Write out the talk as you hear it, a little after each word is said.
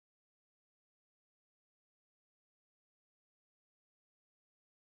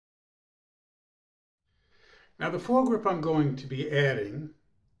Now the foregrip I'm going to be adding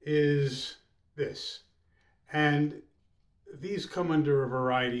is this, and these come under a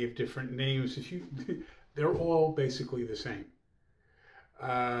variety of different names. They're all basically the same.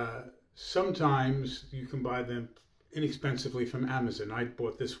 Sometimes you can buy them inexpensively from Amazon. I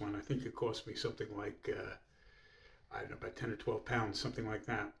bought this one. I think it cost me something like, I don't know, about 10 or 12 pounds, something like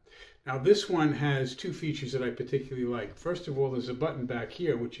that. Now this one has two features that I particularly like. First of all, there's a button back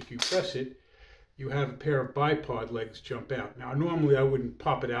here, which if you press it, you have a pair of bipod legs jump out. Now normally I wouldn't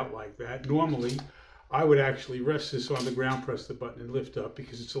pop it out like that. Normally I would actually rest this on the ground, press the button and lift up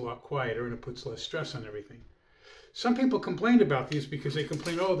because it's a lot quieter and it puts less stress on everything. Some people complain about these because they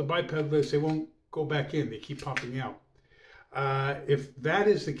complain, oh, the bipod legs, they won't go back in, they keep popping out. If that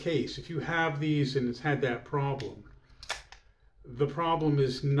is the case, if you have these and it's had that problem, the problem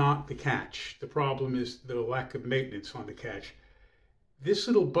is not the catch. The problem is the lack of maintenance on the catch. This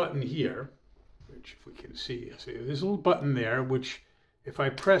little button here, which if we can see, there's a little button there, which if I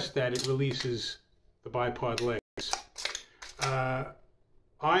press that, it releases the bipod legs.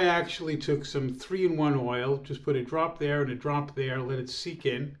 I actually took some 3-in-1 oil, just put a drop there and a drop there, let it seep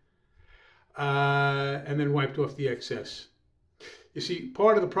in, and then wiped off the excess. You see,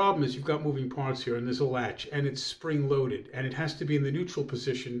 part of the problem is you've got moving parts here, and there's a latch, and it's spring-loaded, and it has to be in the neutral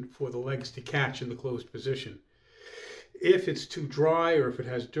position for the legs to catch in the closed position. If it's too dry or if it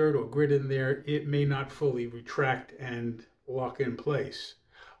has dirt or grit in there, it may not fully retract and lock in place.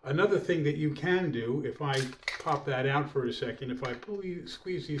 Another thing that you can do, if I pop that out for a second, if I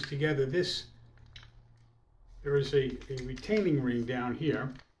squeeze these together, there is a retaining ring down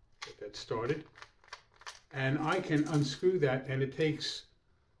here. Get that started. And I can unscrew that, and it takes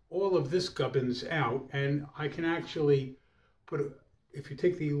all of this gubbins out, and I can actually if you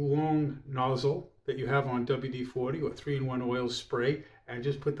take the long nozzle that you have on WD-40 or 3-in-1 oil spray and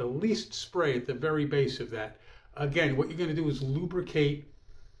just put the least spray at the very base of that. Again, what you're going to do is lubricate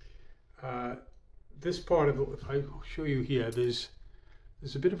this part of it. If I show you here, there's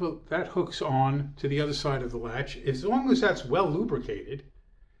a bit of that hooks on to the other side of the latch. As long as that's well lubricated,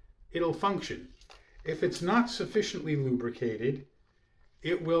 it'll function. If it's not sufficiently lubricated,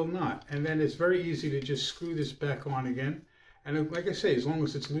 it will not. And then it's very easy to just screw this back on again. And like I say, as long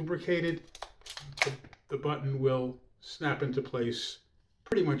as it's lubricated, the button will snap into place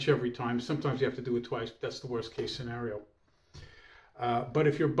pretty much every time. Sometimes you have to do it twice, but that's the worst case scenario. But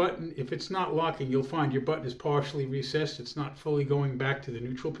if if it's not locking, you'll find your button is partially recessed. It's not fully going back to the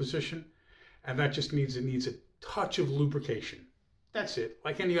neutral position. And that just means it needs a touch of lubrication. That's it.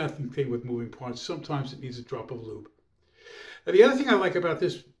 Like any other thing with moving parts, sometimes it needs a drop of lube. Now, the other thing I like about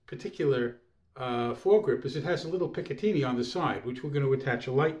this particular foregrip is it has a little Picatinny on the side, which we're going to attach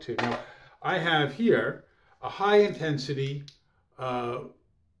a light to. Now, I have here a high intensity,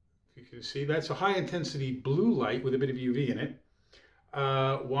 you can see that's a high intensity blue light with a bit of UV in it.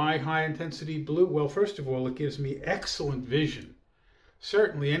 Why high intensity blue? Well, first of all, it gives me excellent vision.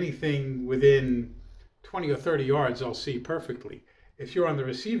 Certainly anything within 20 or 30 yards I'll see perfectly. If you're on the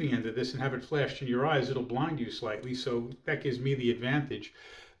receiving end of this and have it flashed in your eyes, it'll blind you slightly, so that gives me the advantage.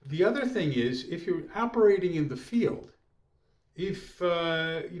 The other thing is, if you're operating in the field, if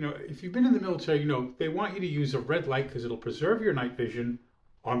you've been in the military, they want you to use a red light because it'll preserve your night vision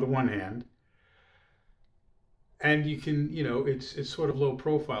on the one hand, and you can, it's sort of low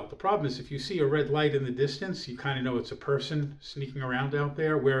profile. The problem is if you see a red light in the distance, you kind of know it's a person sneaking around out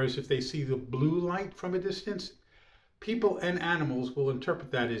there, whereas if they see the blue light from a distance, people and animals will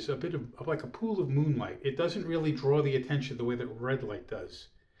interpret that as a bit of like a pool of moonlight. It doesn't really draw the attention the way that red light does.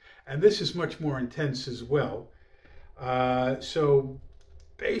 And this is much more intense as well. So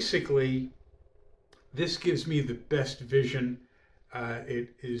basically, this gives me the best vision.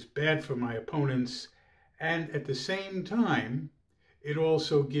 It is bad for my opponents. And at the same time, it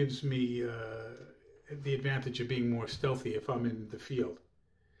also gives me the advantage of being more stealthy if I'm in the field.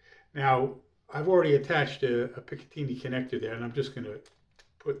 Now, I've already attached a Picatinny connector there, and I'm just going to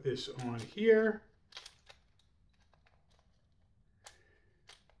put this on here.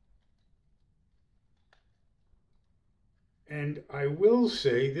 And I will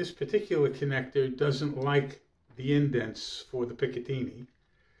say this particular connector doesn't like the indents for the Picatinny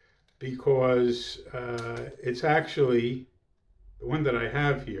because it's actually, the one that I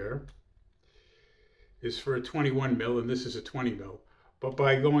have here is for a 21 mil and this is a 20 mil. But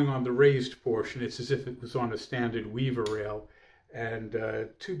by going on the raised portion, it's as if it was on a standard weaver rail. And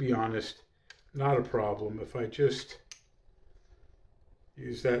to be honest, not a problem. If I just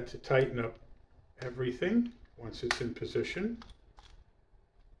use that to tighten up everything once it's in position.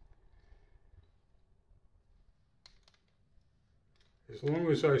 As long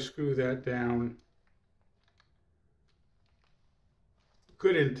as I screw that down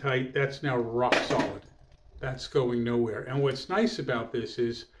in tight, that's now rock solid. That's going nowhere. And what's nice about this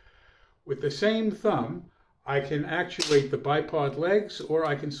is with the same thumb, I can actuate the bipod legs, or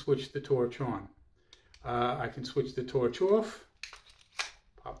I can switch the torch on. I can switch the torch off,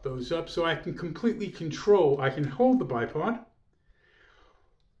 pop those up, so I can completely control. I can hold the bipod,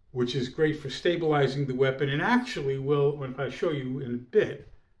 which is great for stabilizing the weapon, and actually will, when I show you in a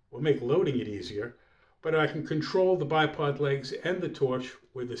bit, will make loading it easier. But I can control the bipod legs and the torch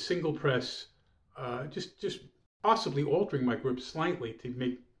with a single press, just possibly altering my grip slightly to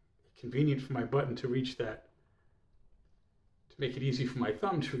make it convenient for my button to reach that. To make it easy for my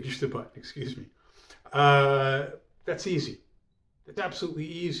thumb to reach the button, excuse me. That's easy. It's absolutely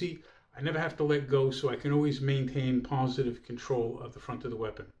easy. I never have to let go, so I can always maintain positive control of the front of the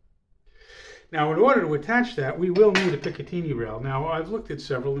weapon. Now, in order to attach that, we will need a Picatinny rail. Now, I've looked at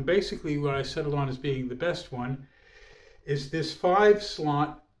several, and basically what I settled on as being the best one is this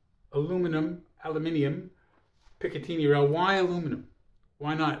 5-slot aluminium Picatinny rail. Why aluminum?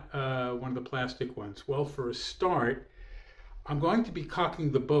 Why not one of the plastic ones? Well, for a start, I'm going to be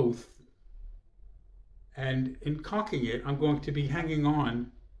cocking the both, and in cocking it, I'm going to be hanging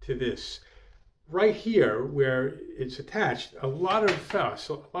on to this. Right here, where it's attached, a lot of force,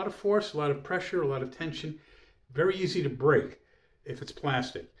 a lot of pressure, a lot of tension, very easy to break if it's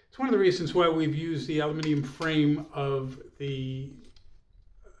plastic. It's one of the reasons why we've used the aluminum frame of the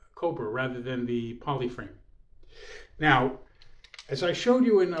Cobra rather than the poly frame. Now, as I showed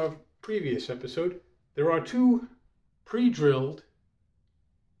you in a previous episode, there are 2 pre-drilled,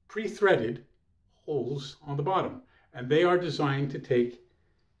 pre-threaded holes on the bottom, and they are designed to take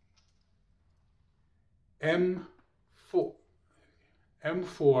M4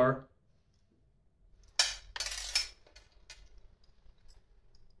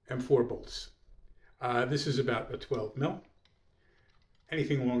 bolts. This is about a 12 mil.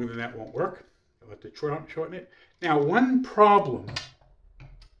 Anything longer than that won't work. I'll have to shorten it. Now, one problem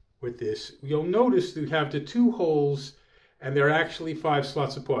with this, you'll notice you have the 2 holes, and they're actually 5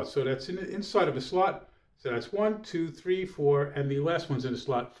 slots apart. So that's inside of a slot. So that's 1, 2, 3, 4, and the last one's in a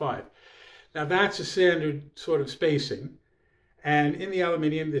slot 5. Now that's a standard sort of spacing. And in the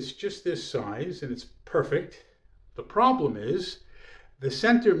aluminum, it's just this size, and it's perfect. The problem is the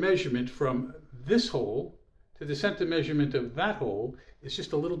center measurement from this hole to the center measurement of that hole is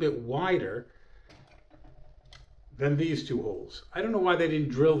just a little bit wider than these 2 holes. I don't know why they didn't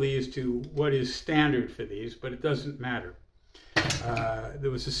drill these to what is standard for these, but it doesn't matter.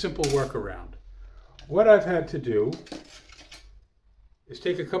 There was a simple workaround. What I've had to do is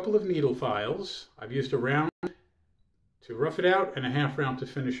take a couple of needle files. I've used a round to rough it out and a half round to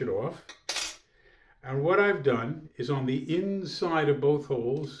finish it off. And what I've done is on the inside of both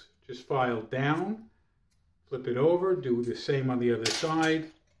holes, just file down, flip it over, do the same on the other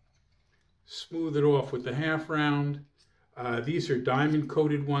side, smooth it off with the half round. These are diamond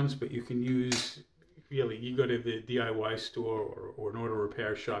coated ones, but you can use, really, you go to the DIY store or an auto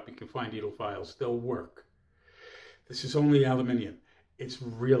repair shop, you can find needle files. They'll work. This is only aluminum. It's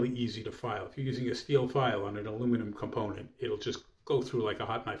really easy to file. If you're using a steel file on an aluminum component, it'll just go through like a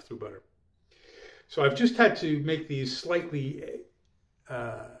hot knife through butter. So I've just had to make these slightly,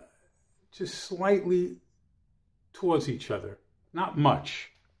 just slightly towards each other. Not much,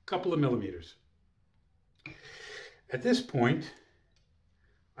 a couple of millimeters. At this point,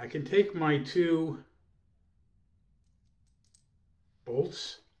 I can take my 2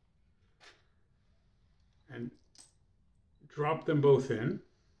 bolts and drop them both in,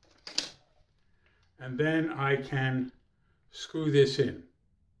 and then I can screw this in.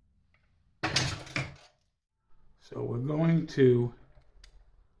 So we're going to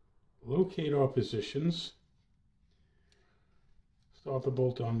locate our positions. Start the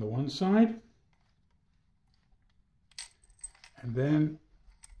bolt on the one side, and then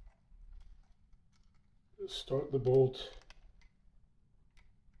start the bolt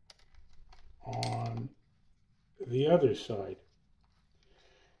on the other side,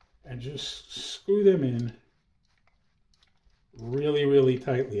 and just screw them in really, really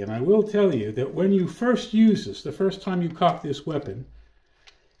tightly. And I will tell you that when you first use this, the first time you cock this weapon,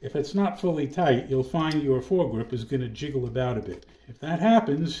 if it's not fully tight, you'll find your foregrip is going to jiggle about a bit. If that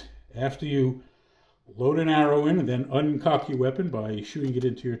happens after you load an arrow in and then uncock your weapon by shooting it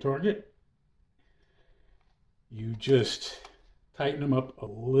into your target, you just tighten them up a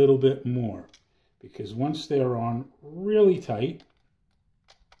little bit more, because once they're on really tight,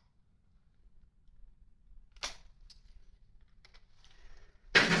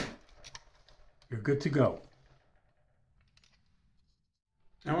 you're good to go.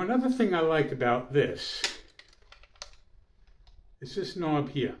 Now, another thing I like about this is this knob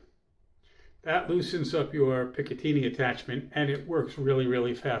here. That loosens up your Picatinny attachment, and it works really,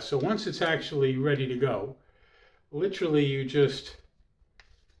 really fast. So once it's actually ready to go, literally you just,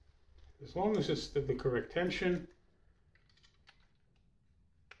 as long as it's the correct tension,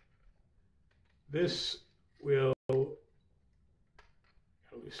 this will loosen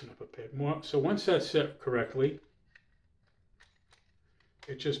up a bit more. So once that's set correctly,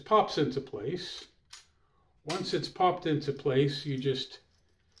 it just pops into place. Once it's popped into place, you just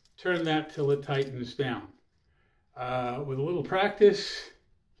turn that till it tightens down. With a little practice,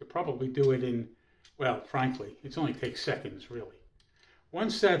 you probably do it in, well, frankly, it only takes seconds, really.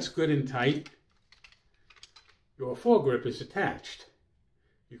 Once that's good and tight, your foregrip is attached.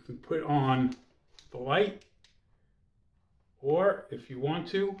 You can put on the light, or if you want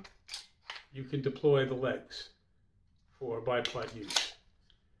to, you can deploy the legs for bipod use.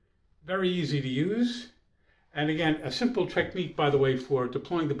 Very easy to use. And again, a simple technique, by the way, for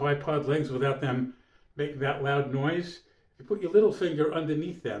deploying the bipod legs without them making that loud noise. You put your little finger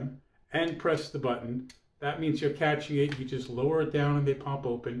underneath them and press the button. That means you're catching it. You just lower it down and they pop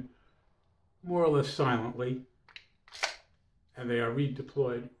open, more or less silently. And they are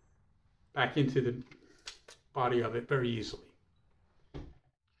redeployed back into the body of it very easily.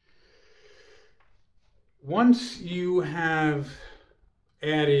 Once you have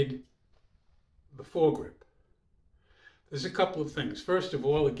added the foregrip, there's a couple of things. First of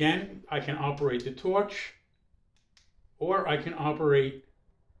all, again, I can operate the torch, or I can operate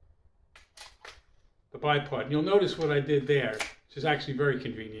the bipod. And you'll notice what I did there, which is actually very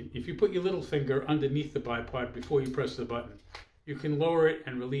convenient. If you put your little finger underneath the bipod before you press the button, you can lower it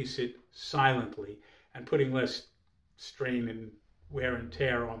and release it silently, and putting less strain and wear and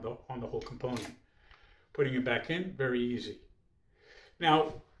tear on the whole component. Putting it back in, very easy.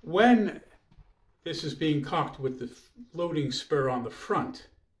 Now, when this is being cocked with the loading spur on the front,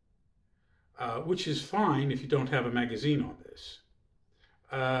 which is fine if you don't have a magazine on this.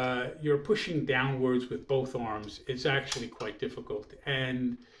 You're pushing downwards with both arms. It's actually quite difficult.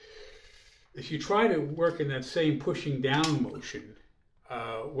 And if you try to work in that same pushing down motion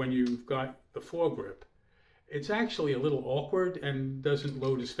when you've got the foregrip, it's actually a little awkward and doesn't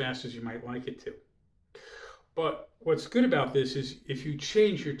load as fast as you might like it to. But what's good about this is if you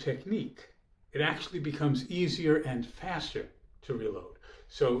change your technique, it actually becomes easier and faster to reload.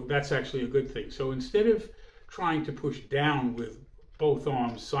 So that's actually a good thing. So instead of trying to push down with both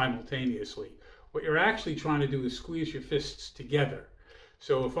arms simultaneously, what you're actually trying to do is squeeze your fists together.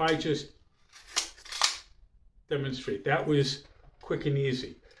 So if I just demonstrate, that was quick and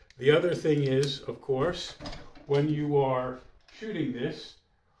easy. The other thing is, of course, when you are shooting this,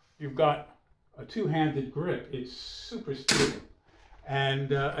 you've got a two-handed grip. It's super stable.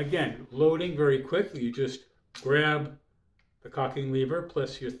 And again, loading very quickly. You just grab the cocking lever,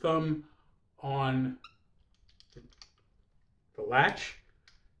 place your thumb on the latch,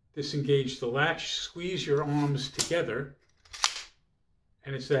 disengage the latch, squeeze your arms together,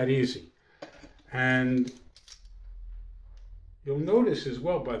 and it's that easy. And you'll notice as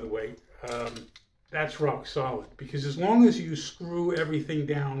well, by the way, that's rock solid, because as long as you screw everything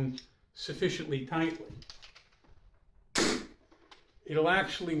down sufficiently tightly, it'll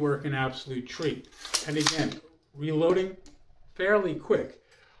actually work an absolute treat. And again, reloading fairly quick.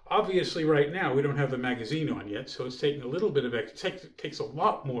 Obviously right now we don't have the magazine on yet, so it's taking a little bit of it takes a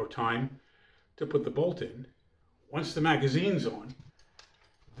lot more time to put the bolt in. Once the magazine's on,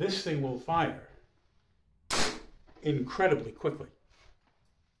 this thing will fire incredibly quickly.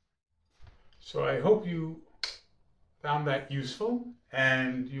 So I hope you found that useful,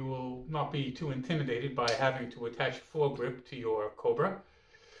 and you will not be too intimidated by having to attach a foregrip to your Cobra.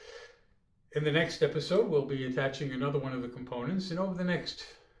 In the next episode, we'll be attaching another one of the components, and over the next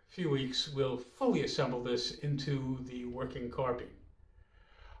few weeks, we'll fully assemble this into the working carbine.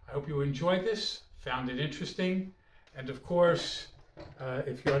 I hope you enjoyed this, found it interesting, and of course,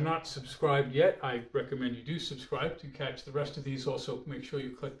 if you're not subscribed yet, I recommend you do subscribe to catch the rest of these. Also, make sure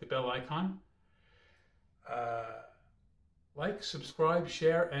you click the bell icon. Like, subscribe,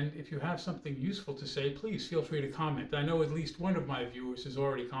 share, and if you have something useful to say, please feel free to comment. I know at least one of my viewers has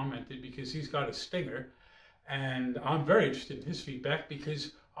already commented because he's got a Stinger, and I'm very interested in his feedback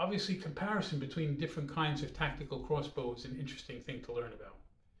because obviously comparison between different kinds of tactical crossbow is an interesting thing to learn about.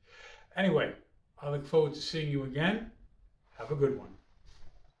 Anyway, I look forward to seeing you again. Have a good one.